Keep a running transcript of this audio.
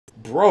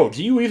Bro,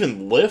 do you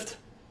even lift?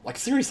 Like,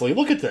 seriously,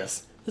 look at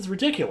this. This is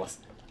ridiculous.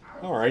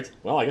 Alright,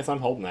 well, I guess I'm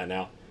holding that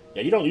now.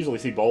 Yeah, you don't usually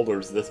see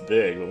boulders this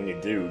big, but when you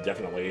do,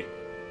 definitely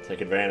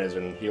take advantage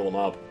and heal them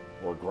up,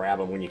 or grab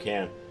them when you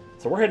can.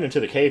 So we're heading into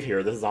the cave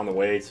here. This is on the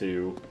way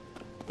to,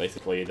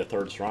 basically, the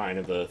third shrine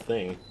of the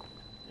thing.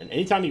 And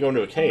anytime you go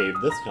into a cave,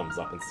 this comes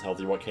up and tells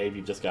you what cave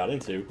you just got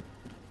into.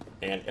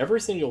 And every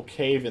single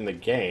cave in the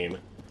game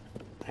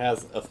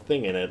has a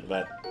thing in it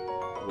that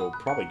we'll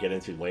probably get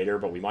into later,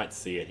 but we might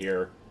see it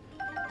here.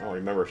 I don't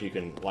remember if you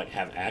can, like,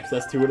 have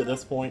access to it at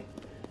this point.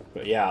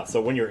 But yeah,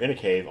 so when you're in a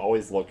cave,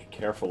 always look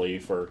carefully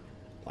for,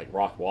 like,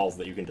 rock walls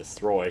that you can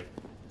destroy.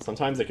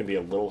 Sometimes it can be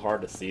a little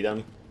hard to see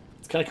them.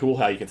 It's kind of cool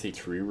how you can see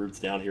tree roots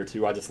down here,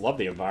 too. I just love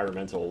the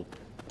environmental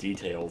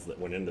details that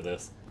went into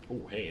this.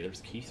 Oh, hey,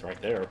 there's Keith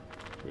right there.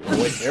 We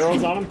gonna waste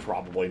arrows on him?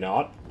 Probably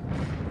not.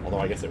 Although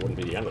I guess it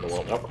wouldn't be the end of the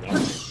world. Oh, no.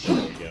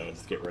 There we go.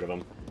 Just get rid of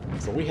him.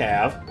 So we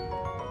have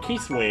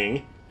Keith's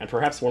wing, and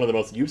perhaps one of the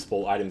most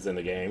useful items in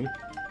the game,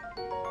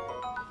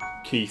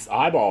 Keith's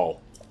eyeball.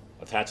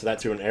 Attach that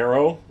to an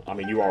arrow. I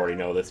mean, you already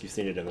know this. You've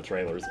seen it in the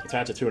trailers.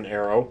 Attach it to an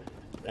arrow,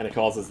 and it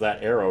causes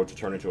that arrow to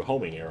turn into a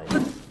homing arrow.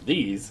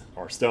 These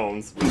are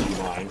stones, which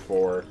you mine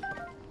for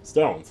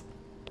stones.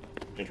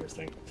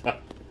 Interesting.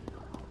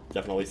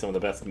 Definitely some of the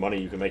best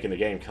money you can make in the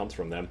game comes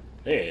from them.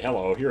 Hey,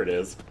 hello, here it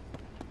is.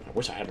 I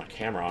wish I had my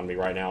camera on me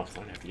right now, because I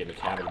don't have to get in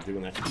the cabin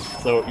doing that.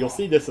 So, you'll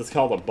see this is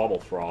called a bubble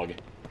frog.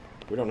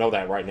 We don't know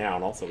that right now,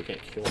 and also we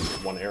can't kill him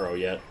with one arrow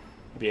yet.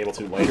 We'll be able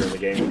to later in the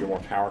game when you're more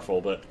powerful,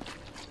 but...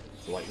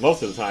 So, like,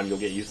 most of the time, you'll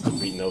get used to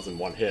beating those in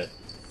one hit.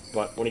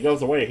 But when he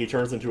goes away, he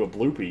turns into a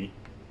bloopy,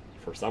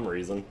 for some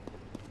reason.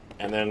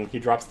 And then he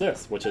drops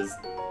this, which is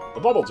the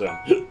bubble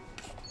gem.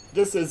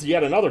 This is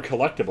yet another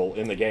collectible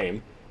in the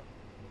game.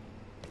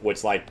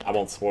 Which, like, I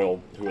won't spoil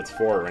who it's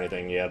for or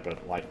anything yet,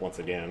 but, like, once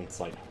again,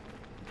 it's like,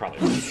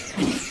 probably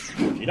if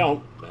you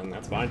don't, then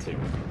that's fine too.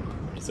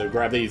 So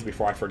grab these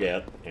before I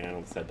forget, and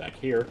let's head back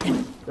here.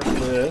 Grab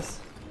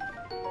this.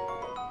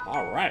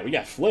 Alright, we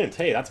got Flint.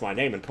 Hey, that's my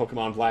name in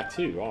Pokemon Black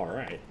too.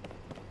 Alright.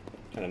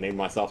 Kind of named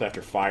myself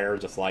after fire,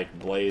 just like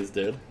Blaze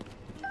did.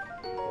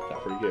 Worked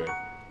out pretty good.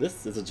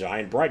 This is a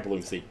giant bright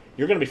bloom seed.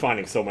 You're going to be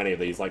finding so many of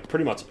these. Like,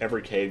 pretty much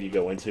every cave you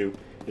go into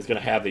is going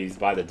to have these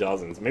by the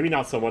dozens. Maybe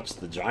not so much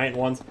the giant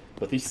ones,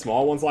 but these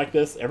small ones like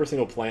this, every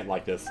single plant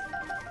like this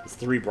is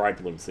 3 bright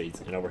bloom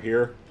seeds. And over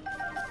here,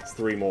 it's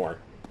 3 more.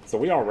 So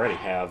we already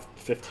have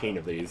 15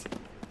 of these.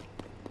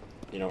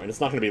 You know, and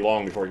it's not going to be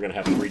long before you're going to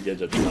have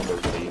 3-digit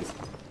numbers of these.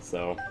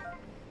 So,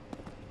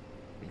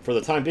 for the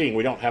time being,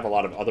 we don't have a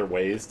lot of other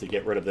ways to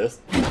get rid of this.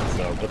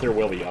 So, but there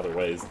will be other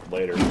ways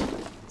later.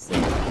 So,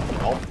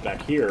 all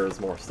back here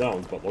is more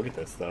stones, but look at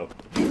this, though.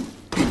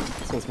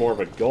 This one's more of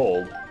a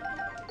gold.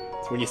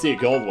 So when you see a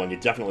gold one, you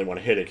definitely want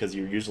to hit it, because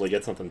you usually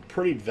get something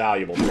pretty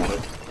valuable from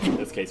it. In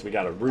this case, we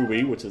got a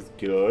ruby, which is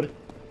good.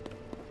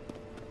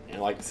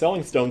 And, like,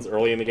 selling stones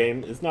early in the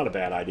game is not a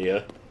bad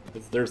idea,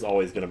 because there's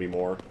always going to be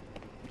more.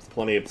 There's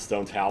plenty of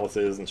stone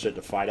taluses and shit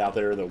to fight out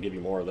there. They'll give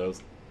you more of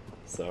those.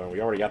 So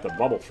we already got the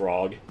bubble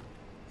frog,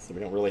 so we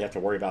don't really have to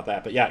worry about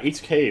that. But yeah,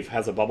 each cave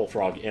has a bubble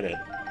frog in it.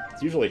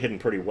 It's usually hidden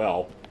pretty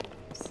well,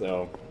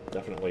 so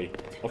definitely.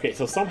 Okay,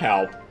 so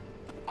somehow,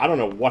 I don't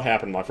know what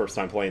happened my first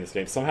time playing this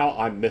game. Somehow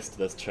I missed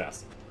this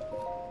chest.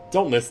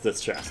 Don't miss this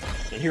chest,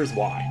 and here's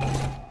why.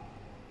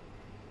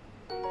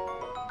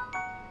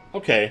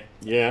 Okay,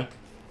 yeah,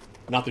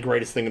 not the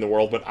greatest thing in the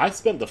world, but I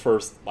spent the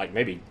first, like,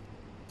 maybe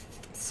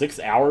 6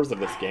 hours of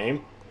this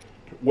game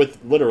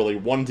with literally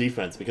 1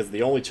 defense, because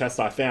the only chest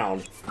I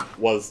found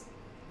was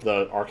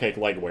the archaic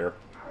legwear.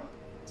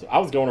 So I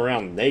was going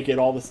around naked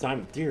all this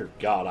time. Dear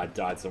God, I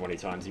died so many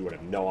times, you would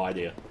have no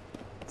idea.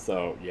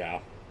 So,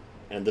 yeah.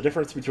 And the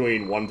difference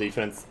between 1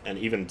 defense and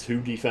even 2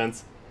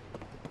 defense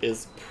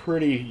is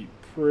pretty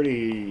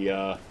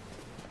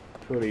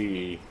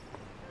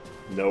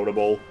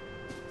notable.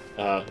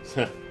 I'm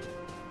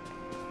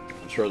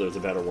sure there's a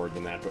better word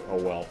than that, but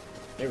oh well.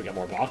 Hey, we got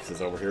more boxes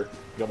over here.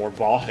 We got more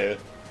ball head.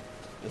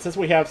 And since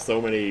we have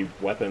so many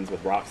weapons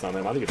with rocks on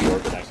them, I think it's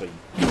worth it actually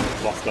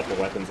bust up the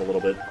weapons a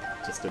little bit,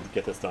 just to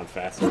get this done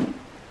faster.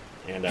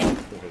 And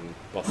we can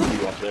bust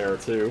you up there,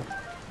 too.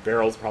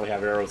 Barrels probably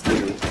have arrows,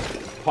 too.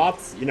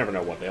 Pots, you never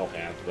know what they'll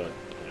have, but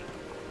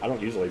I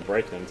don't usually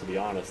break them, to be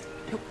honest.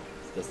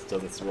 This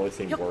doesn't really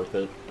seem worth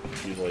it.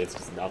 Usually it's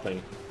just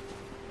nothing.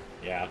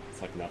 Yeah,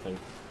 it's like nothing.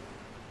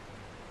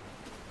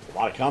 A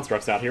lot of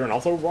constructs out here, and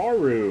also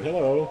Raru.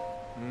 Hello.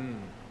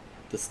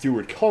 The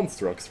steward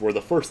constructs were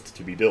the first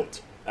to be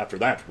built. After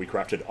that, we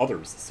crafted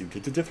others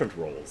suited to different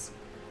roles.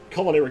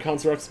 Culinary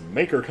constructs,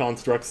 maker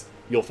constructs,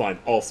 you'll find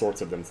all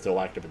sorts of them still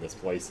active in this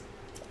place.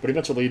 But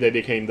eventually they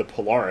became the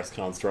Polaris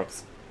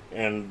constructs,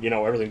 and, you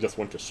know, everything just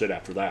went to shit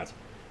after that.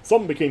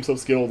 Some became so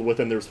skilled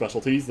within their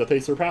specialties that they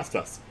surpassed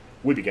us.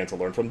 We began to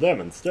learn from them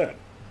instead.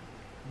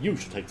 You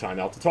should take time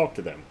out to talk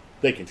to them.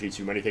 They can teach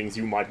you many things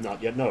you might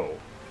not yet know.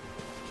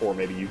 Or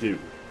maybe you do.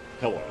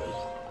 Hello.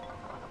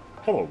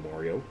 Hello,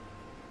 Mario.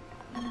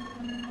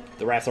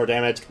 The rafts are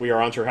damaged. We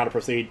are unsure how to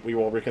proceed. We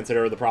will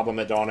reconsider the problem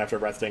at dawn after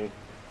resting.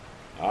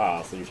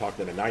 Ah, so you talk to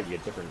them at night, you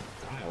get different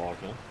dialogue,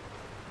 huh?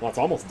 Well, it's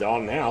almost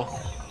dawn now.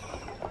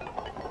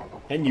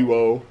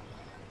 Henuo.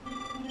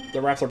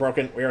 The rafts are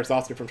broken. We are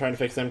exhausted from trying to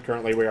fix them.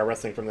 Currently, we are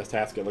resting from this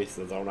task. At least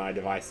the Zonai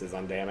device is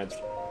undamaged.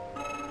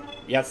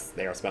 Yes,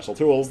 they are special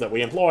tools that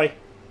we employ.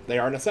 They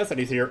are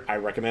necessities here. I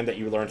recommend that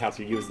you learn how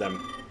to use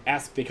them.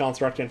 Ask the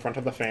construct in front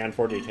of the fan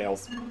for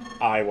details.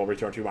 I will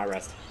return to my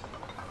rest.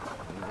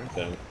 Alright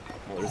then.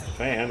 Well, there's the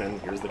fan, and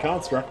here's the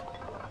construct.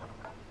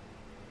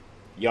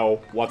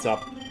 Yo, what's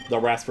up? The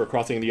rafts for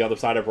crossing the other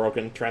side are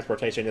broken.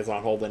 Transportation is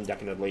on hold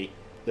indefinitely.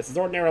 This is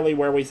ordinarily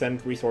where we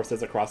send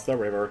resources across the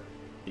river.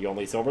 The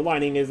only silver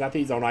lining is that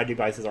these Zonai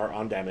devices are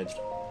undamaged.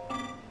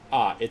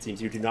 Ah, it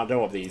seems you do not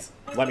know of these.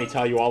 Let me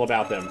tell you all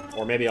about them.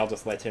 Or maybe I'll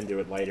just let him do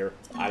it later.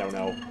 I don't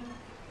know.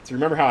 So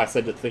remember how I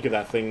said to think of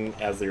that thing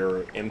as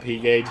your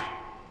MP gauge?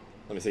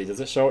 Let me see, does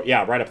it show?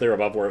 Yeah, right up there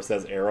above where it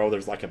says arrow,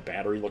 there's like a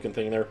battery-looking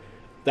thing there.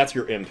 That's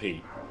your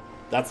MP.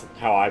 That's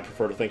how I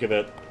prefer to think of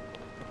it.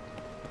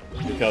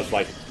 Because,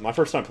 like, my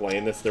first time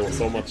playing this, there was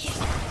so much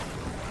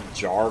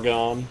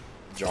jargon,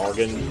 I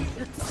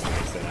can't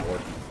say that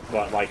word,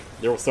 but, like,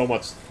 there was so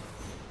much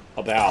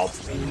about,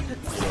 you know,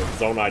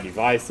 Zonai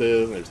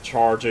devices, and there's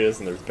charges,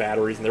 and there's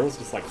batteries, and there was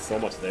just, like, so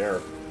much there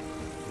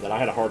that I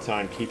had a hard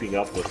time keeping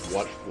up with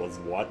what was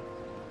what.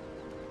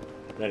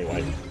 But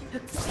anyway,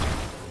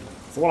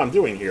 so what I'm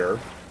doing here,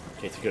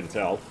 in case you couldn't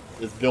tell,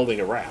 is building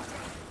a raft.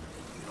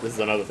 This is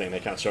another thing they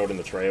kind of showed in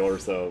the trailer,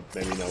 so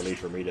maybe no need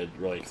for me to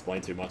really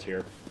explain too much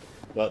here.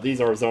 But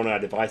these are Zonai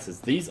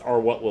devices. These are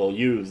what will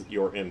use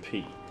your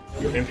MP.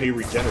 Your MP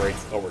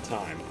regenerates over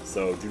time,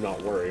 so do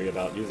not worry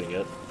about using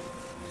it.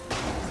 Go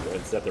ahead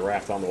and set the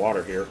raft on the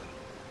water here.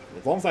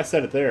 As long as I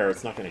set it there,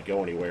 it's not going to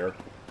go anywhere.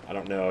 I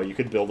don't know. You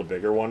could build a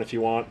bigger one if you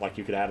want. Like,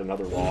 you could add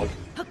another log.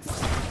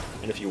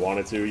 And if you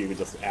wanted to, you could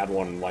just add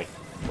one, like,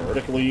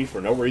 vertically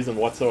for no reason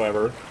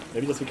whatsoever.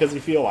 Maybe just because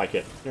you feel like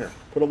it. Here,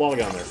 put a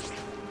log on there.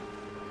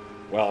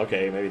 Well,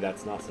 okay, maybe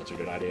that's not such a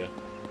good idea.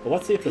 But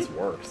let's see if this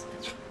works.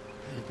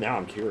 Now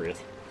I'm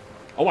curious.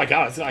 Oh my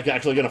god, it's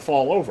actually going to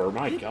fall over.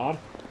 My god.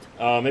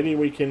 Maybe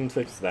we can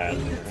fix that.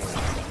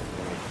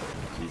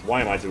 Jeez,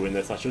 why am I doing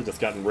this? I should have just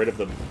gotten rid of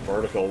the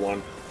vertical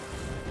one.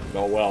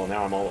 Oh well,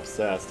 now I'm all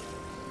obsessed.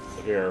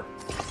 So here.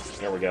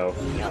 There we go.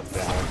 Now it's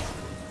balanced.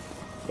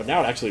 But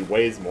now it actually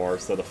weighs more,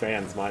 so the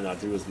fans might not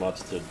do as much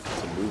to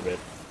move it.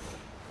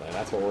 But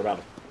that's what we're about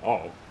to...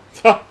 Oh.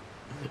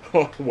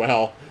 Oh,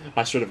 well,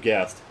 I should have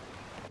guessed.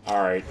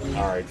 Alright,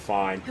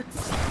 fine.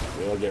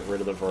 We'll get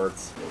rid of the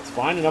verts. It's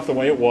fine enough the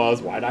way it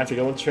was. Why'd I have to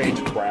go and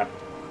change crap?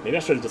 Maybe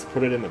I should have just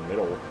put it in the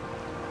middle.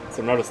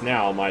 So notice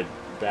now my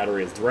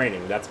battery is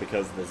draining. That's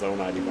because the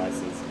Zonai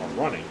devices are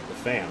running, the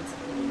fans.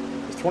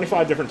 There's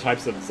 25 different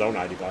types of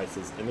Zonai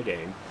devices in the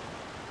game.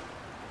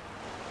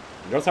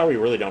 Notice how we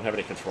really don't have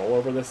any control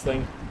over this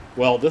thing?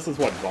 Well, this is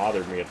what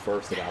bothered me at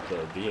first about the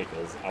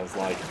vehicles. I was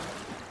like,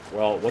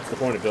 well, what's the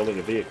point of building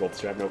a vehicle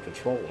that you have no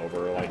control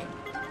over? Like,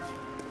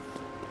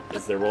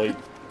 is there really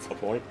a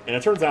point? And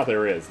it turns out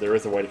there is. There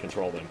is a way to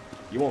control them.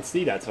 You won't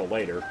see that till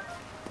later,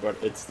 but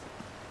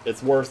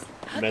it's worth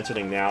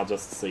mentioning now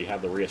just so you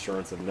have the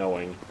reassurance of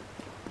knowing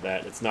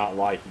that it's not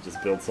like you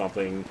just build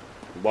something,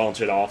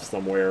 launch it off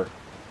somewhere,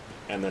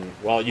 and then,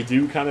 well, you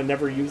do kind of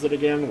never use it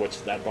again,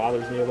 which that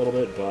bothers me a little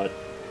bit, but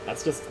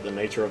that's just the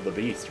nature of the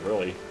beast,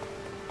 really.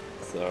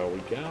 So we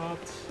got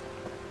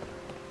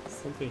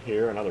something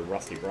here, another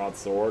rusty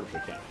broadsword, which we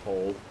can't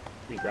hold.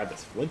 We can grab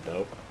this flint,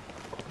 though.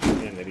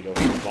 And maybe go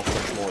ahead and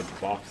bust some more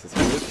boxes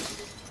here.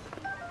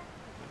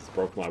 Just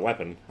broke my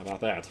weapon. How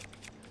about that?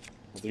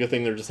 It's a good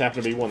thing there just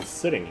happened to be one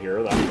sitting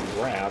here that I can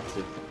grab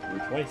to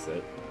replace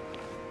it.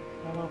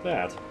 How about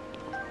that?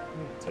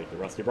 I'll take the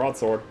rusty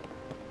broadsword.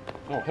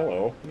 Oh,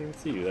 hello. I didn't even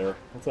see you there.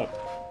 What's up?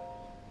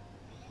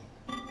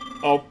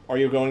 Oh, are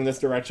you going this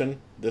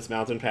direction? This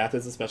mountain path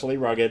is especially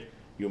rugged.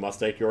 You must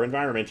take your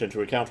environment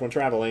into account when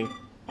traveling.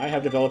 I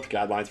have developed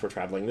guidelines for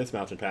traveling this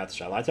mountain path.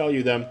 Shall I tell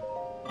you them?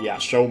 Yeah,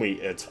 show me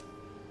it.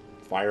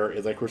 Fire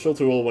is a crucial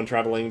tool when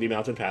traveling the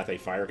mountain path. A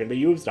fire can be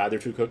used either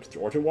to cook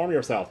or to warm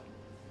yourself.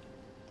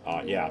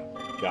 Yeah,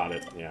 got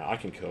it. Yeah, I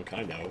can cook,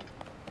 I know.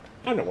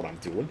 I know what I'm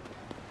doing.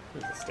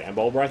 There's a stand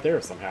bulb right there.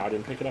 Somehow I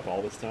didn't pick it up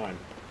all this time.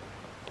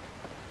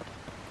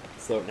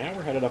 So now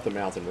we're headed up the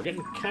mountain. We're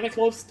getting kind of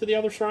close to the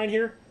other shrine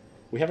here.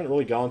 We haven't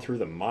really gone through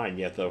the mine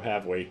yet, though,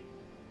 have we?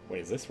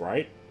 Wait, is this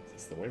right? Is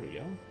this the way we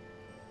go?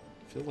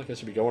 Feels like I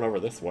should be going over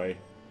this way.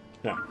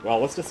 No. Well,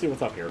 let's just see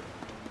what's up here.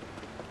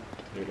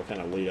 Maybe it'll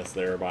kind of lead us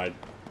there by...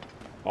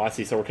 Oh, I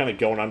see. So we're kind of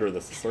going under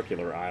this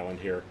circular island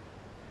here.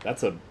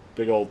 That's a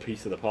big old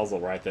piece of the puzzle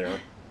right there.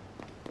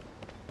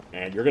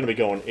 And you're going to be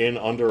going in,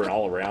 under, and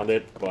all around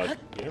it, but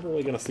you're never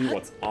really going to see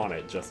what's on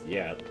it just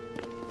yet.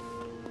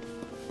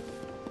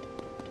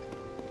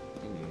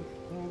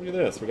 Oh, look at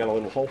this. We got a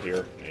little hole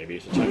here. Maybe you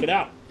should check it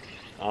out.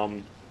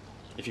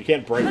 If you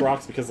can't break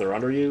rocks because they're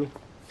under you,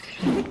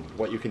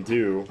 what you can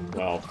do...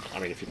 Well, I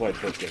mean, if you play the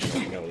first game,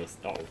 you know this.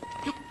 Oh.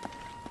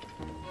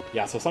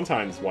 Yeah, so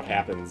sometimes what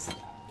happens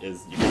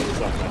is you find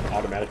yourself like,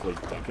 automatically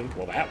ducking.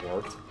 Well, that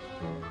worked.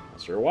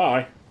 Not sure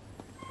why.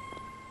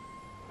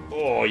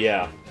 Oh,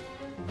 yeah.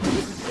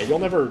 Yeah, you'll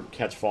never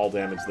catch fall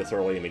damage this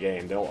early in the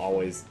game. They'll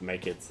always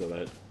make it so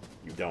that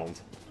you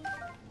don't.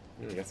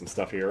 We got some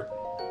stuff here.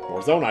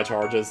 More Zonai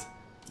charges.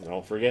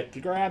 Don't forget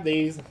to grab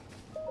these.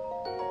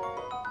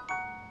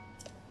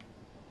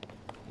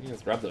 Yeah,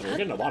 let's grab those. We're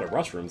getting a lot of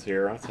mushrooms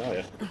here, I'll tell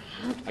you.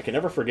 I can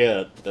never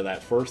forget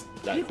that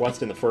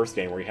quest in the first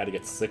game where you had to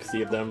get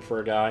 60 of them for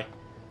a guy.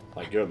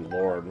 Like, good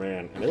lord,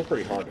 man. And they were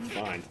pretty hard to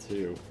find,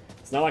 too.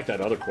 It's not like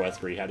that other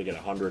quest where you had to get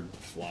 100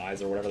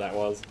 flies or whatever that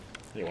was.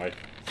 Anyway.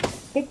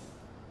 Boop.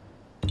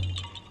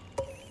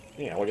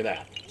 Yeah, look at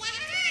that.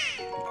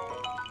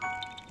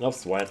 No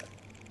sweat.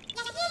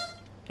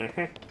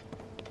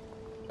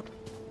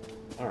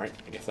 Alright,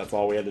 I guess that's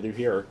all we had to do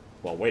here.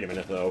 Well, wait a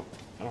minute, though.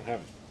 I don't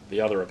have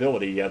the other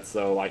ability yet,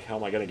 so, like, how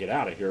am I going to get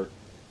out of here?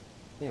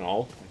 You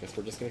know, I guess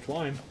we're just going to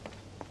climb.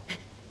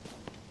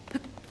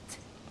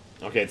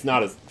 Okay, it's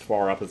not as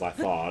far up as I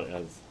thought,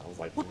 as I was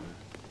like,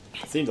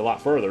 it seemed a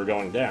lot further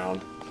going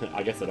down.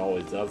 I guess it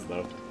always does,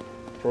 though.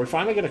 Are we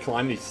finally going to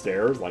climb these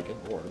stairs? Like,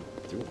 or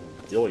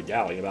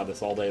dilly-dallying about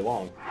this all day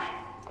long.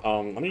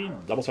 Let me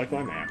double-check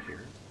my map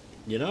here.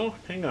 You know,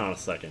 hang on a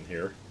second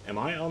here. Am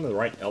I on the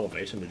right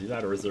elevation to do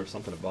that, or is there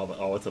something above it?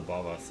 Oh, it's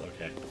above us,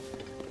 okay.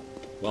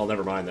 Well,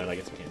 never mind then. I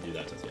guess we can't do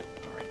that just yet.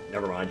 Alright,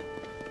 never mind.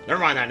 Never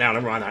mind that now,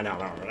 never mind that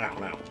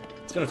now.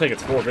 It's gonna take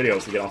us 4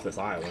 videos to get off this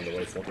island the way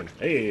it's looking.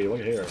 Hey, look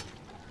at here.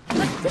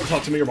 Don't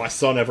talk to me or my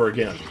son ever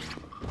again.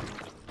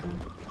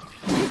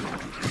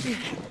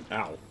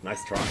 Ow,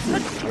 nice try.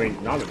 I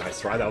mean, not a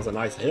nice try, that was a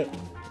nice hit.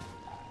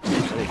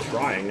 Any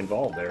trying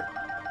involved there.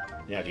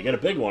 Yeah, if you get a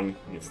big one,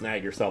 you can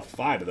snag yourself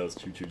 5 of those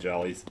choo-choo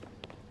jellies.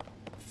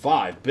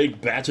 5 big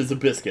batches of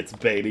biscuits,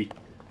 baby.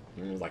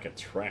 There's like a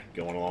track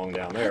going along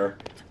down there.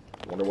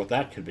 Wonder what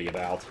that could be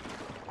about.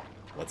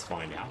 Let's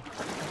find out.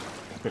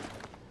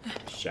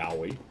 Shall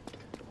we?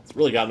 It's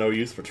really got no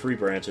use for tree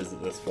branches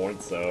at this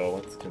point, so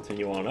let's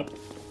continue on up.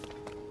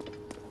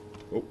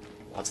 Oh,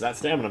 watch that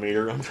stamina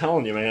meter, I'm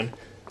telling you, man.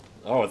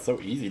 Oh, it's so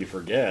easy to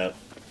forget.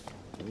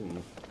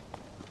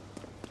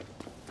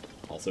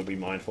 Also be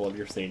mindful of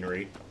your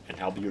scenery and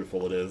how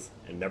beautiful it is,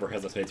 and never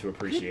hesitate to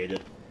appreciate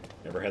it.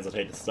 Never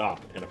hesitate to stop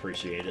and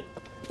appreciate it.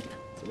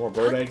 Some more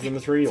bird eggs in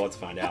the tree? Let's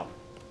find out.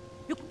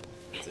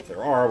 If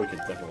there are, we could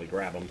definitely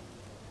grab them.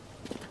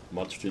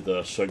 Much to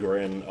the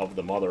chagrin of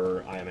the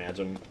mother, I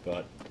imagine,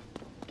 but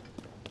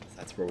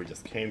that's where we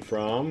just came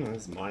from.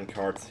 There's mine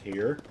carts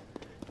here.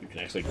 You can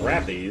actually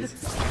grab these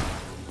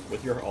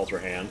with your Ultra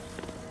Hand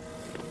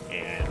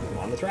and put them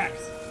on the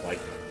tracks, like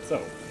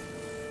so.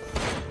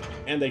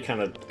 And they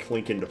kind of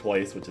clink into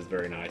place, which is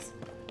very nice.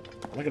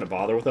 I'm not going to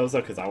bother with those,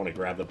 though, because I want to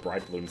grab the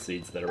bright bloom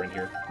seeds that are in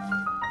here.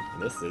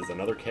 And this is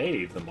another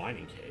cave, the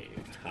mining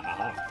cave. Ha ha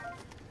ha.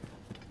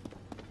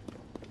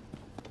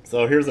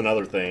 So here's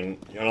another thing,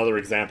 another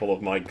example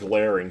of my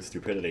glaring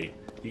stupidity.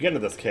 You get into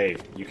this cave,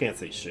 you can't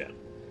see shit.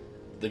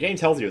 The game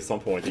tells you at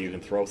some point that you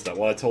can throw stuff.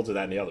 Well, I told you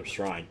that in the other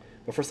shrine.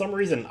 But for some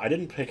reason, I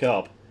didn't pick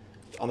up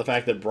on the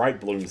fact that bright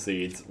bloom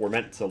seeds were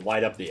meant to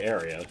light up the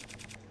area.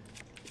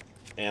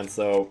 And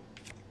so...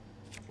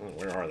 oh,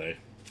 where are they?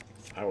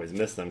 I always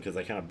miss them because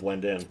they kind of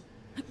blend in.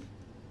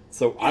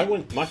 So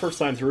my first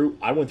time through,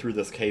 I went through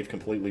this cave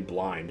completely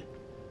blind.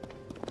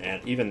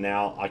 And even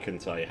now, I couldn't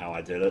tell you how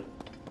I did it.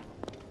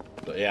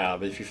 But yeah,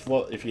 but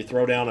if you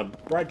throw down a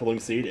bright bloom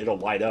seed, it'll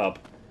light up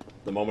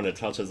the moment it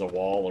touches a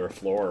wall or a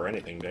floor or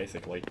anything,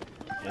 basically.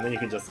 And then you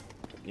can just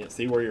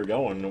see where you're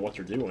going and what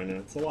you're doing, and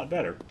it's a lot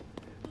better.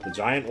 The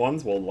giant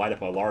ones will light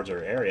up a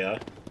larger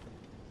area,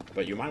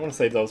 but you might want to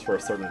save those for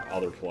a certain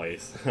other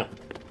place.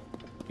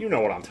 You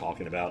know what I'm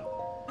talking about.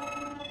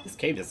 This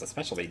cave is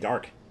especially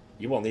dark.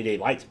 You will need a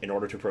light in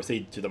order to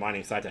proceed to the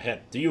mining site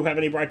ahead. Do you have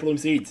any bright bloom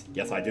seeds?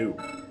 Yes, I do.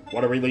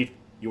 What a relief.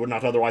 You would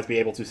not otherwise be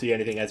able to see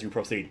anything as you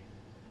proceed.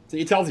 So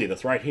he tells you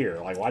this right here.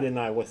 Like, why didn't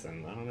I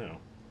listen? I don't know.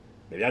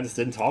 Maybe I just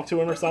didn't talk to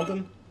him or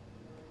something?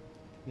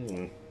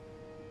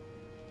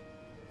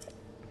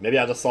 Maybe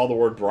I just saw the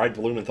word bright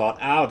bloom and thought,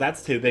 oh,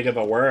 that's too big of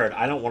a word.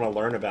 I don't want to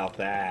learn about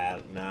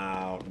that.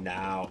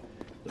 No.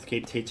 Just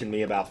keep teaching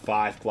me about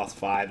 5 plus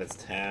 5 is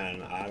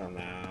 10. I don't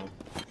know.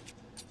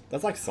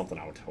 That's like something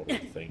I would totally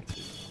think,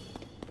 too.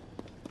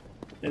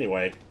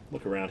 Anyway,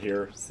 look around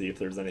here, see if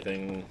there's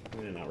anything.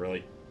 Not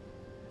really.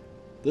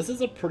 This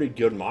is a pretty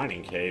good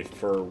mining cave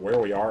for where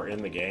we are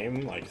in the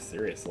game. Like,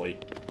 seriously.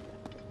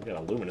 We got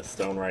a luminous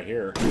stone right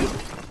here.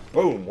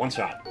 Boom! One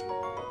shot.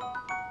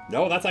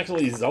 No, that's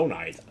actually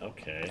Zonite.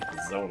 Okay,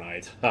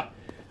 Zonite.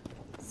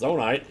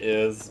 Zonite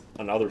is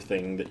another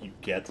thing that you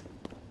get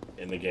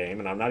in the game,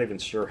 and I'm not even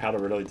sure how to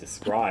really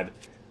describe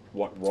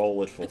what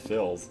role it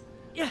fulfills.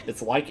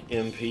 It's like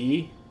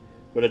MP,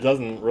 but it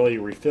doesn't really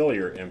refill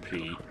your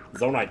MP.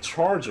 Zonite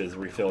charges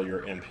refill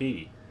your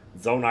MP.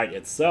 Zonite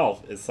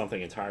itself is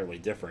something entirely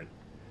different.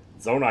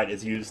 Zonite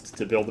is used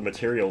to build the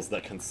materials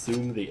that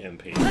consume the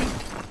MP.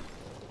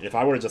 And if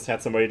I would have just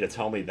had somebody to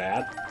tell me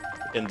that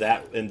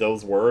in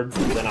those words,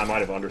 then I might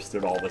have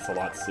understood all this a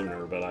lot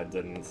sooner, but I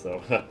didn't,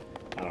 so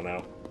I don't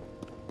know.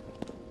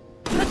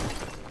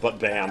 But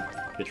bam,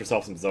 get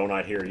yourself some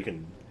Zonite here.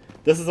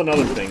 This is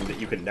another thing that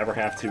you can never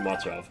have too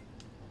much of.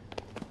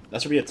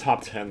 That should be a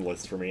top 10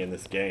 list for me in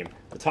this game.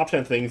 The top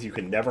 10 things you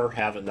can never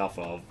have enough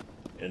of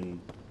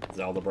in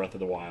Zelda Breath of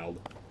the Wild.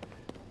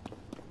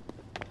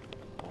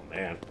 Oh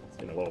man, it's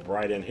getting a little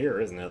bright in here,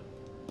 isn't it?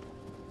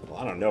 Well,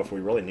 I don't know if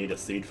we really need a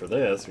seed for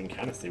this. We can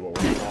kind of see what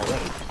we're doing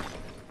already.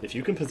 If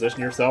you can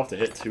position yourself to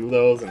hit 2 of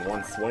those in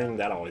one swing,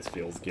 that always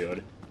feels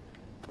good.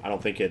 I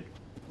don't think it,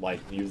 like,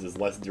 uses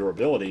less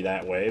durability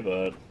that way,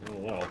 but, oh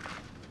well.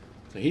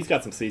 So he's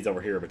got some seeds over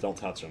here, but don't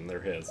touch them.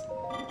 They're his.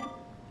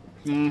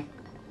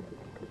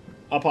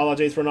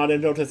 Apologies for not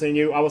noticing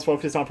you. I was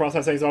focused on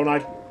processing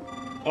Zonite.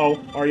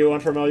 Oh, are you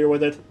unfamiliar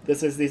with it?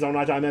 This is the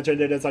Zonite I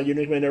mentioned. It is a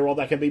unique mineral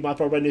that can be much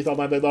more beneath on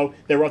my below.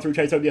 There are 3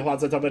 trace of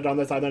deposits of it on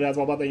this island as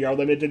well, but they are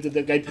limited to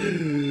the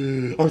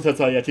game. Or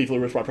society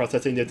fluids by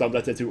processing the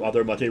Zonite into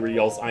other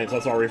materials. I am so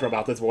sorry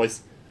about this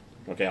voice.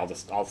 Okay,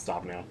 I'll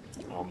stop now.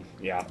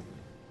 Yeah.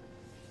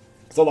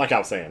 So like I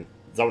was saying,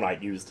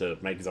 Zonite used to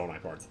make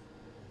Zonite parts.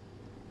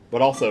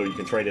 But also you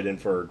can trade it in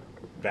for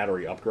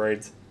battery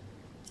upgrades.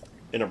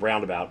 In a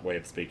roundabout way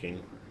of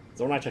speaking.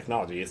 Zonite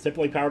technology is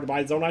typically powered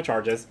by Zonite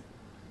charges.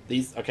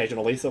 These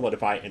occasionally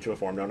solidify into a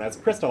form known as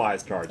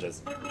crystallized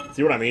charges.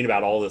 See what I mean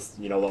about all this,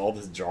 you know, all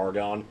this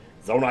jargon?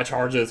 Zonite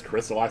charges,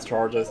 crystallized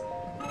charges.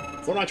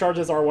 Zonite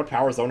charges are what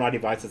powers Zonite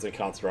devices and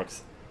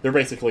constructs. They're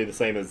basically the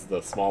same as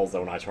the small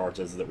Zonite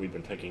charges that we've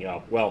been picking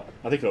up. Well,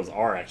 I think those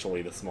are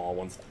actually the small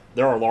ones.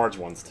 There are large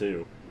ones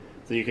too.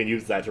 So you can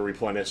use that to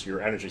replenish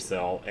your energy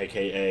cell,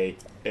 aka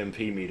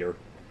MP meter.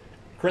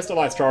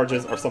 Crystallized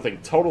charges are something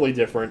totally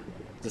different.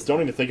 Just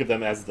don't even think of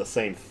them as the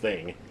same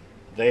thing.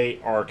 They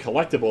are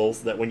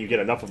collectibles that when you get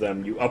enough of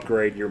them, you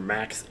upgrade your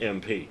max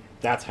MP.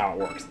 That's how it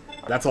works.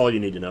 That's all you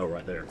need to know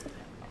right there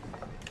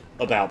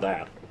about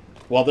that.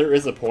 While there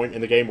is a point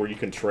in the game where you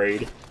can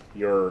trade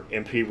your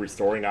MP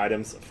restoring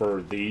items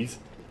for these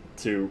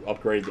to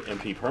upgrade the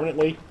MP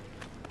permanently,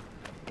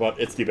 but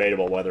it's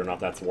debatable whether or not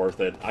that's worth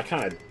it. I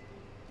kind of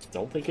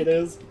don't think it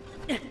is.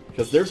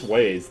 Because there's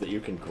ways that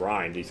you can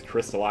grind these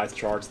crystallized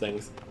charge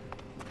things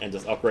and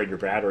just upgrade your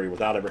battery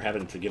without ever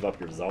having to give up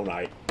your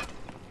Zonite.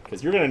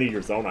 Because you're going to need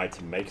your Zonite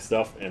to make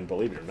stuff, and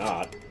believe it or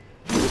not,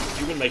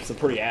 you can make some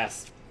pretty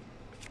ass...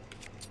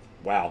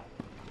 Wow.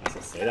 I was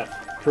going to say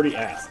that. Pretty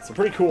ass. Some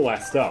pretty cool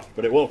ass stuff,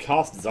 but it will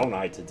cost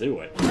Zonite to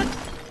do it.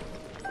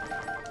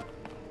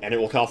 And it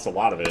will cost a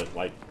lot of it.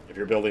 Like, if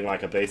you're building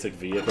like a basic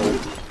vehicle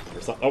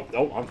or something...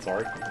 Oh, I'm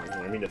sorry. I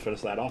didn't mean to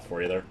finish that off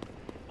for you there.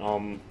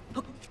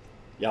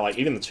 Yeah, like,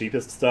 even the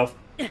cheapest stuff,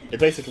 it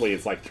basically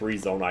is like 3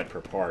 Zonite per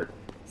part.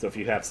 So if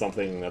you have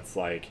something that's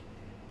like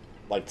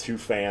 2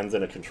 fans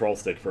and a control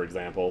stick, for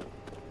example,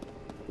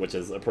 which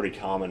is a pretty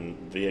common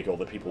vehicle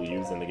that people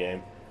use in the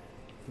game,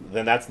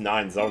 then that's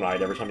 9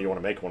 Zonite every time you want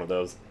to make one of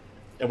those.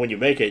 And when you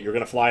make it, you're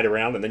going to fly it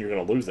around and then you're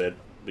going to lose it,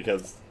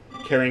 because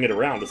carrying it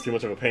around is too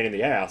much of a pain in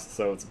the ass,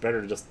 so it's better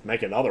to just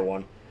make another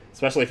one.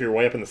 Especially if you're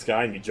way up in the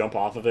sky and you jump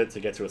off of it to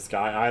get to a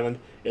sky island,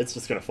 it's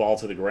just going to fall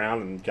to the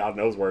ground and God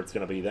knows where it's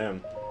going to be then.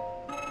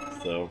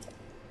 So,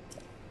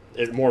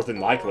 more than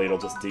likely, it'll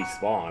just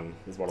despawn,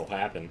 is what'll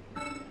happen.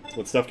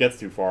 When stuff gets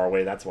too far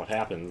away, that's what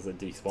happens, it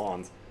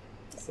despawns.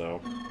 So.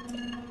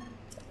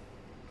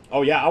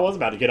 Oh yeah, I was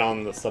about to get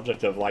on the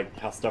subject of, like,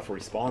 how stuff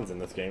respawns in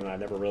this game, and I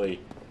never really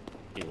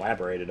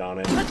elaborated on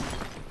it.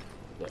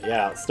 But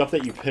yeah, stuff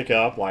that you pick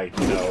up, like,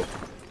 you know,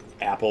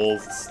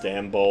 apples,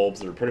 stem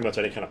bulbs, or pretty much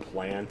any kind of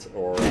plant,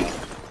 or,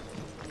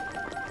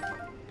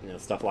 you know,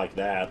 stuff like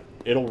that,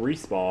 it'll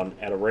respawn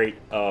at a rate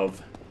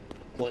of...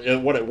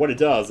 What it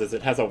does is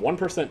it has a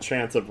 1%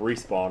 chance of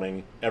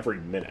respawning every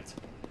minute.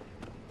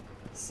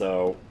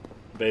 So,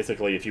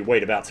 basically, if you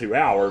wait about 2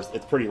 hours,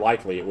 it's pretty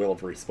likely it will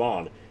have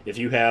respawned. If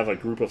you have a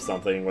group of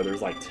something where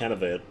there's like 10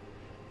 of it,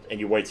 and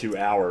you wait 2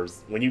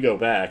 hours, when you go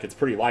back, it's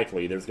pretty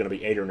likely there's going to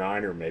be 8 or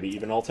 9, or maybe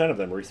even all 10 of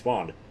them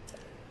respawned.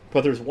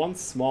 But there's one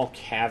small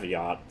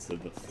caveat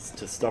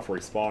to stuff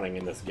respawning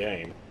in this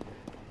game.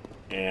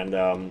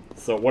 And,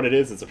 so what it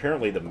is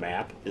apparently the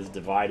map is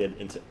divided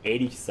into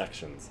 80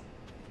 sections.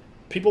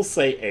 People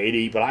say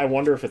 80, but I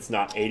wonder if it's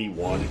not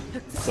 81,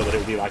 so that it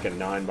would be like a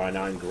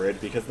 9x9 grid,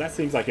 because that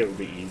seems like it would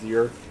be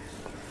easier,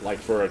 like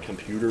for a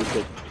computer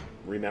to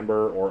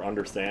remember or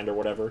understand or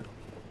whatever.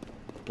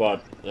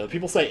 But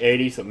people say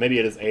 80, so maybe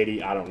it is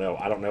 80, I don't know.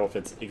 I don't know if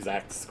it's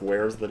exact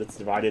squares that it's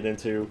divided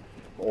into,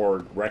 or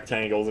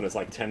rectangles and it's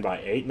like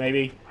 10x8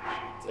 maybe.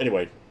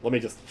 Anyway, let me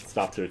just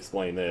stop to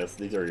explain this.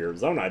 These are your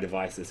Zonite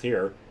devices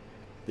here.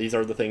 These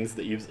are the things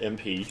that use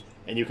MP,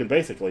 and you can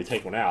basically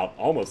take one out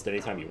almost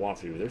anytime you want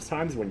to. There's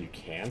times when you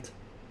can't,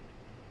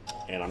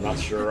 and I'm not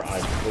sure I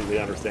completely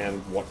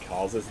understand what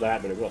causes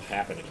that, but it will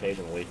happen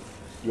occasionally.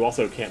 You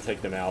also can't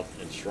take them out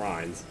in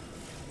shrines,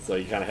 so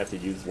you kind of have to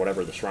use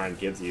whatever the shrine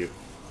gives you.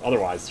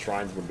 Otherwise,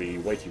 shrines would be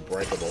way too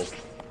breakable.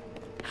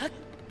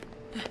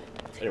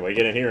 Anyway,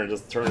 get in here and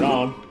just turn it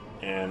on,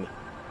 and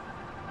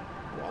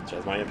watch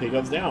as my MP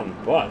goes down.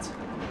 But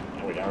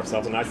now we got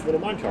ourselves a nice little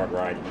minecart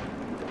ride.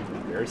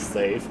 Very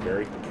safe,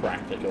 very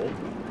practical.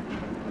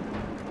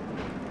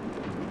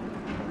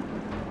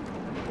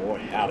 Boy,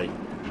 howdy.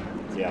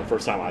 Yeah, the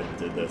first time I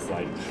did this,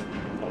 like,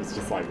 I was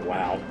just like,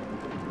 wow.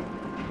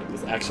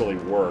 This actually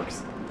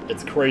works.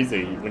 It's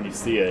crazy when you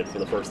see it for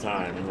the first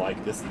time, and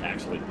like, this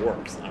actually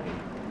works. I mean,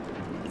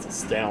 it's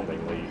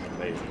astoundingly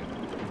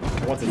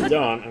amazing. Once it's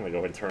done, I'm gonna go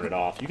ahead and turn it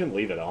off. You can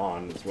leave it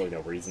on, there's really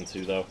no reason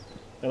to, though.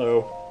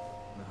 Hello.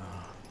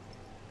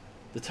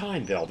 The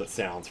time bell that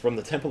sounds from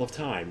the Temple of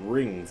Time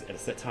rings at a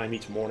set time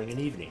each morning and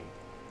evening.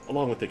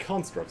 Along with the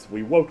constructs,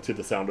 we woke to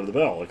the sound of the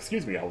bell.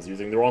 Excuse me, I was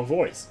using the wrong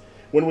voice.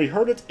 When we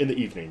heard it in the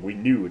evening, we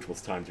knew it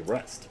was time to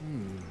rest.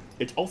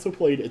 It also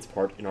played its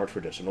part in our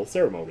traditional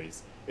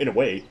ceremonies. In a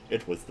way,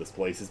 it was this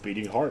place's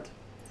beating heart.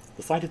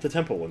 The sight of the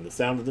temple and the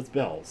sound of its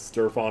bells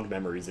stir fond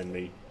memories in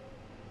me.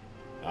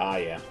 Ah,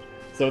 yeah.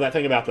 So that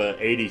thing about the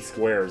 80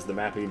 squares, the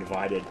map being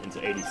divided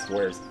into 80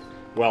 squares,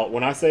 well,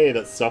 when I say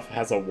that stuff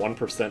has a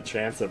 1%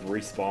 chance of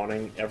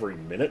respawning every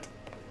minute,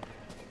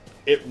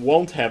 it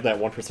won't have that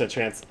 1%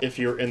 chance if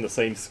you're in the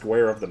same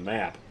square of the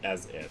map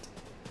as it.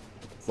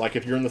 It's like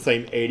if you're in the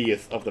same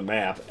 80th of the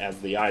map as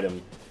the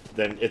item,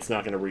 then it's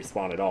not going to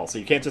respawn at all. So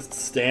you can't just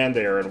stand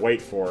there and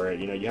wait for it.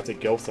 You know, you have to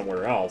go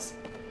somewhere else,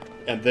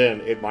 and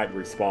then it might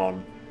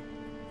respawn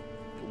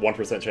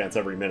 1% chance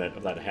every minute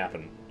of that to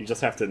happen. You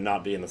just have to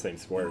not be in the same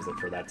squares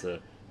for that to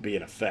be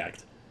in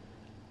effect.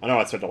 I know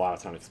I spent a lot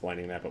of time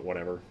explaining that, but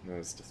whatever.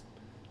 It's just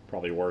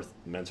probably worth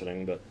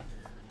mentioning, but...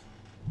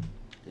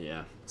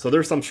 yeah. So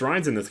there's some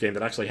shrines in this game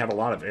that actually have a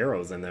lot of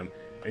arrows in them,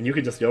 and you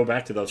can just go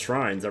back to those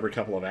shrines every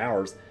couple of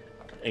hours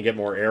and get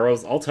more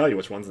arrows. I'll tell you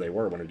which ones they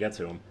were when we get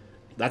to them.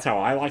 That's how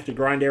I like to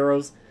grind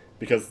arrows,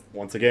 because,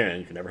 once again,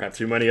 you can never have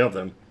too many of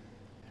them.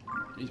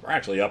 We're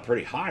actually up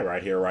pretty high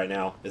right here right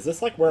now. Is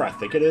this like where I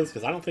think it is?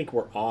 Because I don't think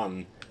we're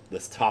on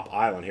this top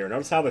island here.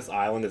 Notice how this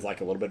island is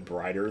like a little bit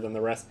brighter than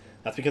the rest?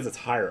 That's because it's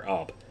higher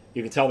up.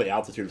 You can tell the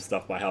altitude of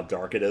stuff by how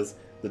dark it is.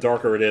 The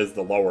darker it is,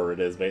 the lower it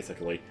is,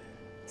 basically.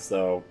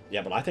 So,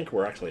 yeah, but I think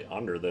we're actually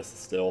under this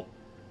still.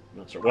 I'm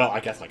not sure. Well, I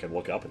guess I could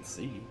look up and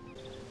see.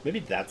 Maybe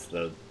that's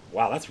the...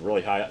 wow, that's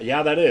really high.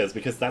 Yeah, that is,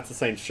 because that's the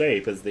same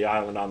shape as the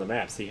island on the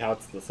map. See how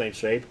it's the same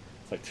shape?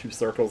 It's like 2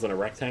 circles and a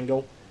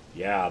rectangle.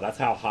 Yeah, that's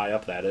how high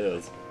up that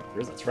is.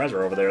 There's a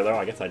treasure over there, though.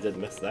 I guess I did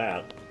miss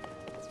that.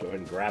 Let's go ahead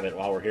and grab it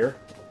while we're here.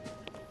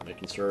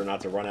 Making sure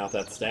not to run out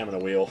that stamina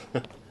wheel.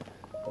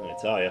 Let me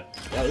tell you.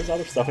 Yeah, there's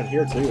other stuff in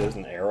here, too. There's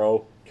an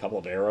arrow, a couple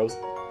of arrows.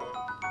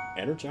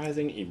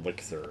 Energizing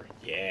elixir.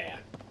 Yeah.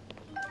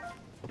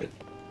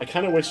 I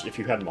kind of wish if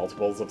you had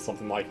multiples of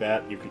something like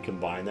that, you could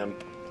combine them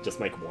to just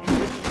make one.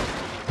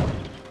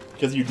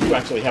 Because you do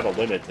actually have a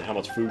limit to how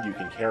much food you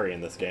can carry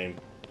in this game.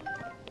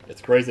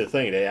 It's crazy to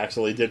think they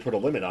actually did put a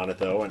limit on it,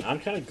 though, and I'm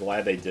kind of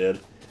glad they did,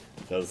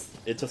 because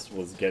it just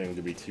was getting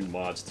to be too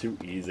much, too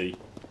easy.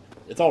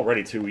 It's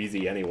already too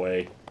easy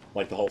anyway,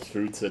 like the whole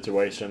food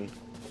situation.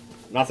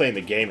 I'm not saying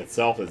the game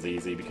itself is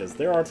easy, because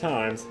there are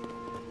times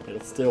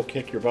it'll still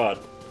kick your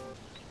butt.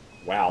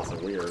 Wow, so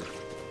weird.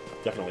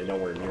 Definitely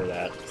nowhere near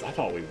that, because I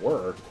thought we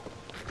were.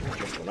 I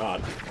guess we're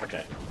not.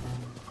 Okay.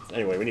 So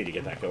anyway, we need to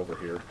get back over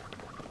here.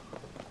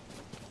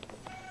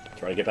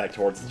 Try to get back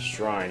towards the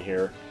shrine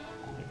here.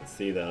 You can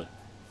see the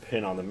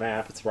pin on the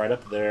map. It's right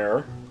up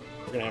there.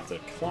 We're going to have to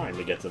climb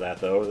to get to that,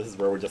 though. This is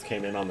where we just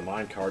came in on the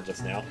minecart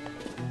just now.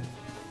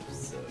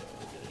 So, I'm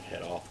going to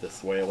head off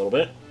this way a little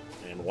bit.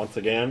 And once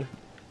again,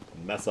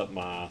 mess up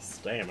my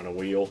stamina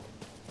wheel.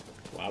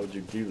 Why would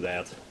you do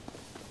that?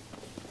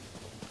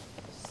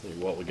 Let's see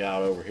what we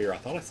got over here. I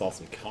thought I saw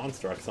some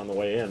constructs on the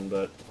way in,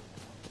 but...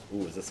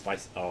 ooh, is this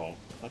spicy? Oh,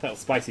 I thought that was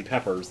spicy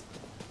peppers.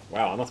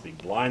 Wow, I must be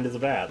blind as a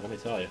bat, let me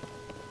tell you.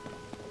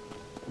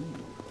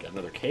 Ooh, got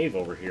another cave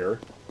over here.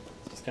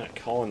 It's just kind of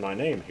calling my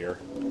name here.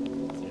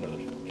 See another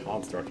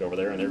construct over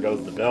there, and there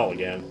goes the bell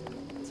again.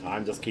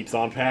 Time just keeps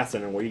on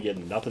passing, and we get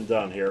nothing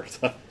done here.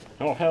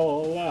 Oh,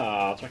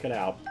 hell, check it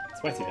out.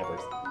 Spicy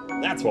peppers.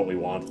 That's what we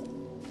want.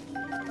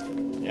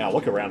 Yeah,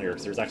 look around here,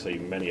 because there's actually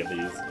many of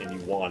these, and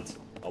you want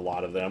a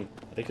lot of them.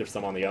 I think there's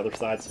some on the other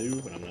side,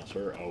 too, but I'm not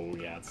sure. Oh,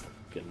 yeah, it's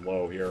getting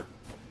low here.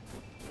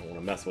 I don't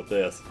want to mess with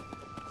this.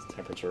 It's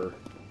temperature.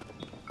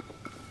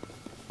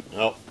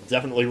 Oh,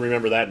 definitely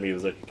remember that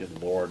music.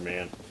 Good lord,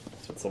 man.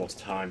 I spent so much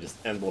time just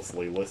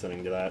endlessly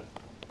listening to that.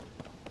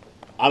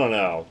 I don't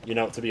know. You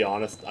know, to be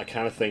honest, I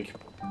kind of think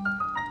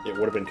it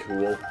would have been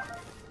cool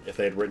if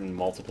they had written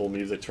multiple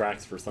music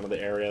tracks for some of the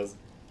areas.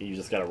 You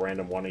just got a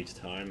random one each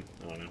time.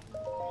 I don't know.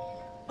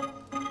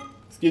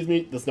 Excuse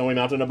me, the snowy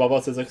mountain above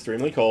us is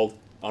extremely cold.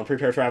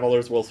 Unprepared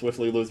travelers will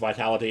swiftly lose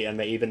vitality and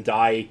may even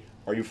die.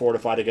 Are you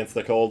fortified against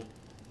the cold?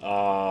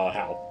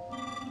 How?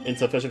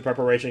 Insufficient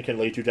preparation can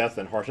lead to death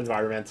in harsh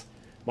environments.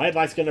 My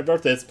advice can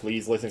avert this.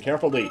 Please listen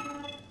carefully.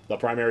 The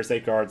primary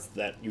safeguards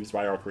that used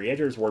by our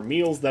creators were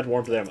meals that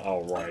warmed them.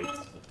 Oh, right.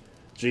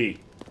 Gee.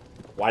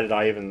 Why did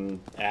I even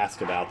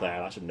ask about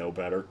that? I should know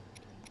better.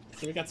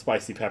 So we got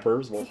spicy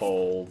peppers. We'll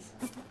hold...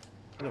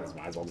 I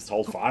might as well just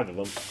hold 5 of them.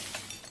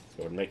 Let's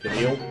go ahead and make the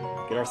meal.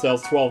 Get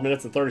ourselves 12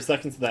 minutes and 30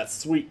 seconds of that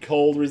sweet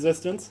cold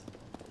resistance.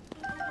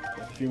 Got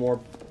a few more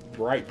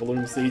bright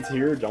bloom seeds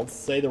here. Don't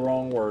say the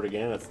wrong word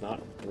again. It's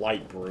not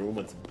light bloom.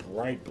 It's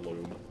bright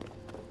bloom.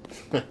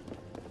 I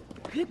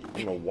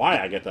don't know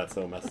why I get that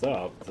so messed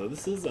up. So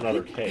this is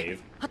another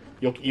cave.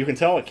 You can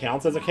tell it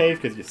counts as a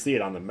cave because you see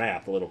it on the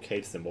map, the little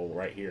cave symbol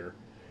right here.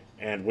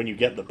 And when you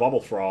get the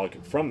bubble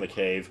frog from the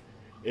cave,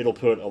 it'll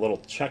put a little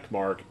check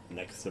mark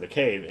next to the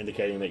cave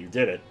indicating that you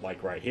did it,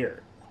 like right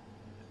here.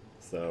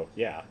 So,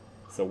 yeah.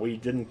 So we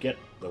didn't get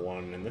the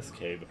one in this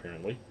cave,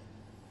 apparently.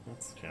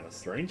 That's kind of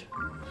strange.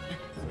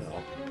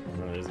 Well,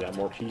 he's got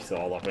more keys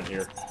all up in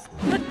here.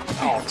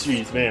 Oh,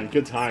 jeez, man.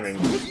 Good timing.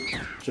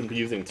 Shouldn't be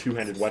using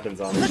two-handed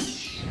weapons on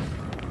this.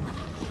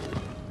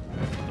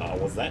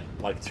 Was that,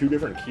 like, two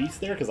different keys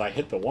there? Because I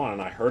hit the one,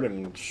 and I heard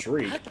him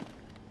shriek.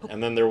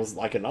 And then there was,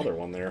 like, another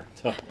one there.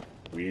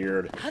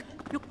 Weird.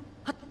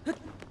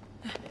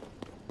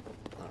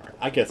 Alright,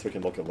 I guess we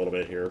can look a little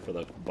bit here for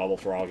the bubble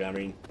frog. I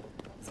mean,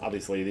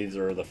 obviously these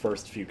are the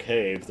first few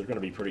caves. They're going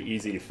to be pretty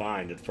easy to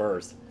find at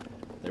first.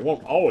 They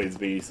won't always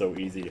be so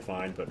easy to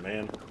find, but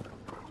man,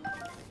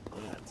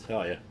 I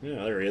tell you.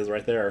 Yeah, there he is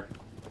right there.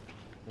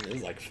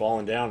 He's like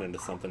falling down into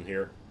something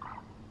here.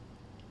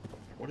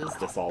 What is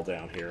this all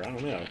down here? I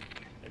don't know.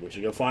 Maybe we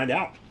should go find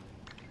out.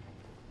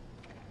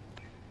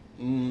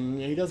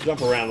 He does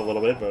jump around a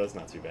little bit, but it's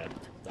not too bad.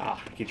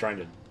 Ah, I keep trying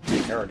to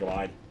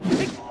paraglide.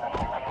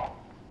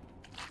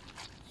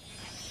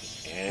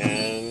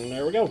 And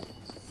there we go.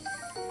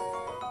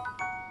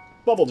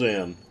 Bubble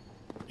Gym.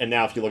 And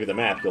now if you look at the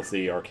map, you'll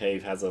see our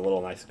cave has a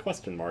little nice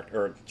question mark,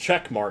 or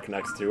check mark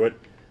next to it.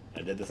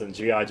 I did this in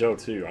G.I. Joe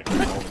too. I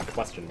can call them